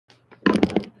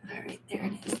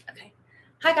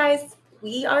Hi guys,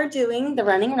 we are doing the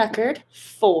running record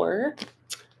for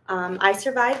I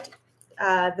survived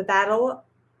the Battle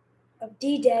of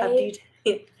D-Day. of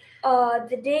D-Day.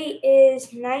 The date is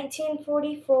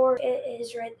 1944. It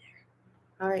is right there.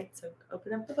 All right, so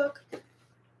open up the book.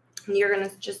 And you're going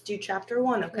to just do chapter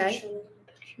 1, okay?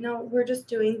 No, we're just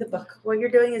doing the book. What you're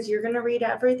doing is you're going to read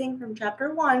everything from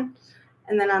chapter 1,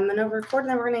 and then I'm going to record, and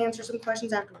then we're going to answer some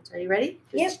questions afterwards. Are you ready?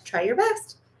 Yep. Try your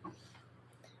best.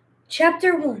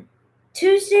 Chapter 1.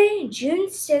 Tuesday, June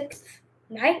 6th,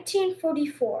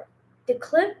 1944. The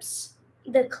cliffs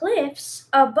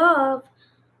above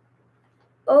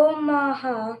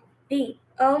Omaha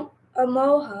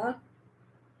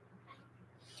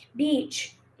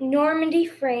Beach, Normandy,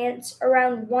 France,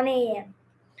 around 1 a.m.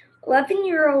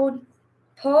 11-year-old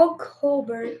Paul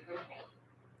Colbert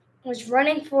was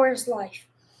running for his life.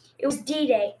 It was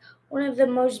D-Day, one of the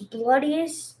most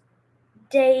bloodiest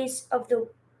days of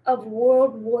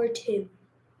World War II.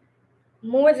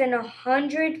 More than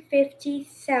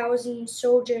 150,000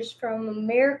 soldiers from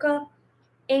America,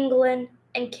 England,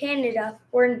 and Canada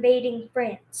were invading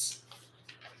France.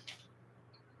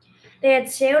 They had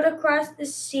sailed across the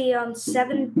sea on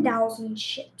 7,000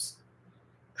 ships,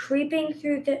 creeping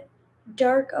through the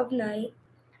dark of night.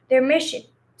 Their mission: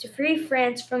 to free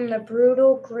France from the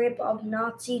brutal grip of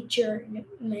Nazi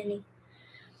Germany.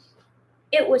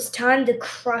 It was time to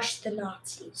crush the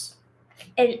Nazis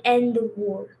and end the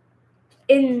war.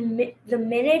 In the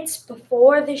minutes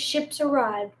before the ships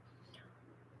arrived,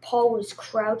 Paul was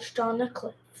crouched on a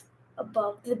cliff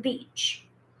above the beach.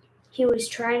 He was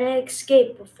trying to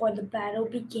escape before the battle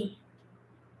began.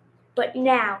 But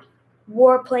now,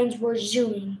 warplanes were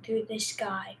zooming through the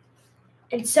sky,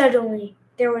 and suddenly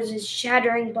there was a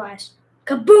shattering blast.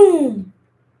 Kaboom!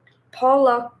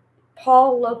 Paul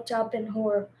looked up in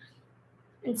horror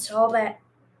and saw that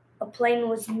a plane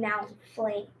was now in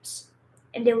flames,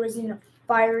 and it was in a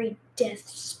fiery death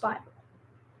spiral,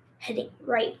 heading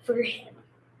right for him.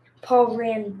 Paul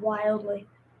ran wildly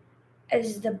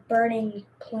as the burning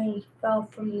plane fell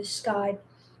from the sky,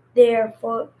 the air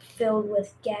filled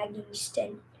with the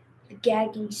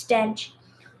gagging stench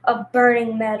of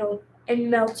burning metal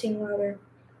and melting rubber.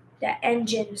 The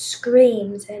engine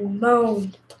screamed and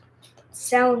moaned. It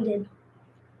sounded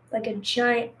like a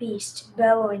giant beast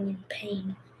bellowing in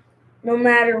pain. No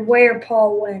matter where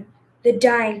Paul went, the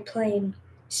dying plane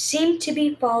seemed to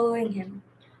be following him,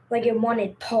 like it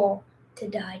wanted Paul to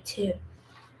die too.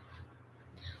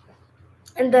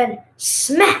 And then,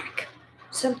 smack!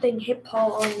 Something hit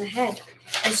Paul on the head.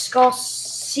 His skull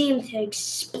seemed to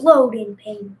explode in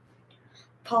pain.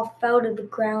 Paul fell to the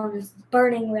ground as the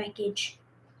burning wreckage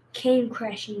came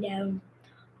crashing down.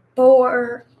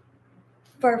 For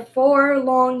 4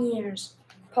 long years,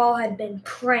 Paul had been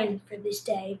praying for this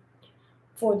day,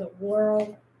 for the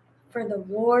war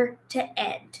to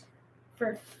end,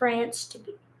 for France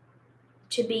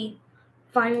to be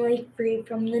finally free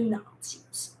from the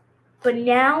Nazis. But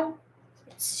now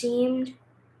it seemed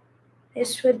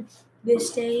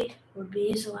this day would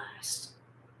be his last.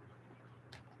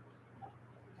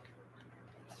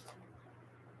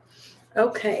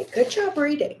 Okay, good job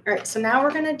reading. All right, so now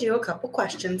we're going to do a couple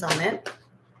questions on it.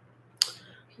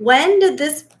 When did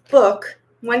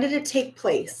it take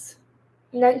place?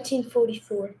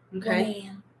 1944, okay. 1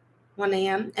 a.m. 1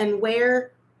 a.m. And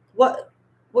what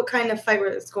kind of fight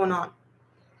was going on?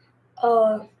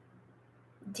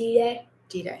 D-Day.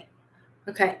 D-Day.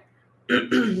 Okay.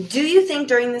 Do you think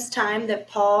during this time that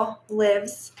Paul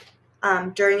lives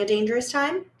during a dangerous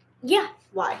time? Yeah.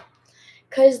 Why?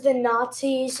 Because the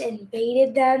Nazis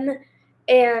invaded them,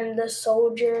 and the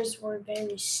soldiers were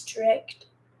very strict,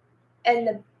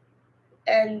 and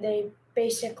they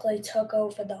basically took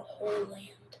over the whole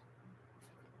land.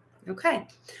 Okay.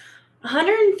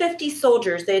 150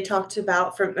 soldiers they talked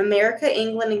about from America,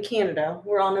 England, and Canada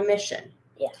were on a mission.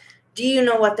 Yeah. Do you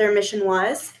know what their mission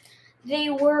was? They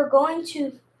were going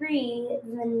to free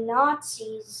the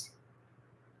Nazis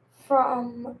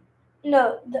France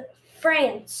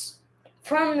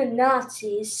from the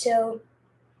Nazis. So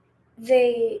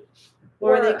what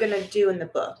were they going to do in the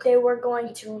book? They were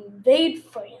going to invade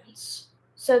France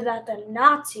so that the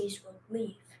Nazis would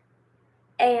leave.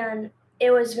 And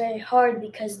it was very hard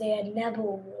because they had never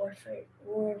warfares.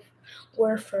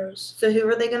 So who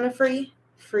were they going to free?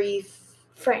 Free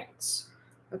France.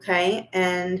 Okay,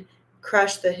 and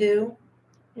crush the who?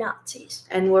 Nazis.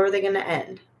 And where were they going to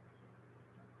end?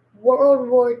 World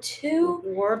War II.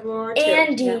 World War II.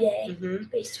 And D-Day, yeah. Mm-hmm.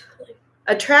 basically.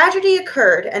 A tragedy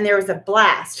occurred and there was a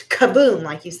blast. Kaboom,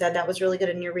 like you said. That was really good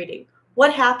in your reading.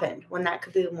 What happened when that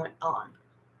kaboom went on?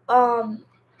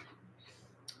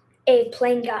 a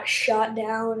plane got shot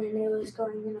down and it was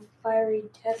going in a fiery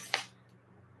death.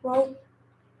 Well,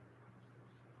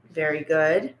 Very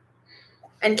good.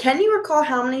 And can you recall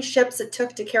how many ships it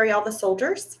took to carry all the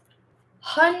soldiers?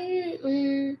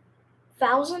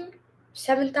 1,000?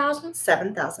 7,000?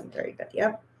 7,000. Very good.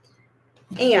 Yep.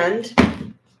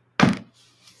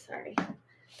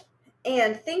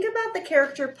 And think about the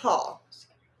character Paul.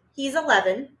 He's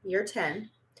 11, you're 10.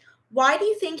 Why do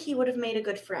you think he would have made a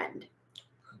good friend?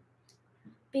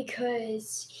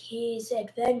 Because he's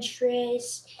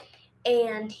adventurous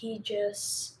and he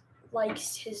just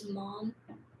likes his mom.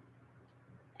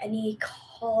 And he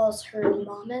calls her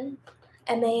Maman,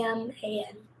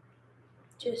 M-A-M-A-N.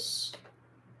 Just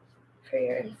for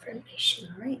your information.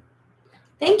 All right.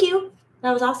 Thank you.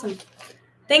 That was awesome.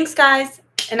 Thanks, guys.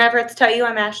 And I forgot to tell you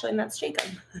I'm Ashley and that's Jacob.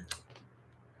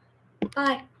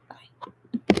 Bye.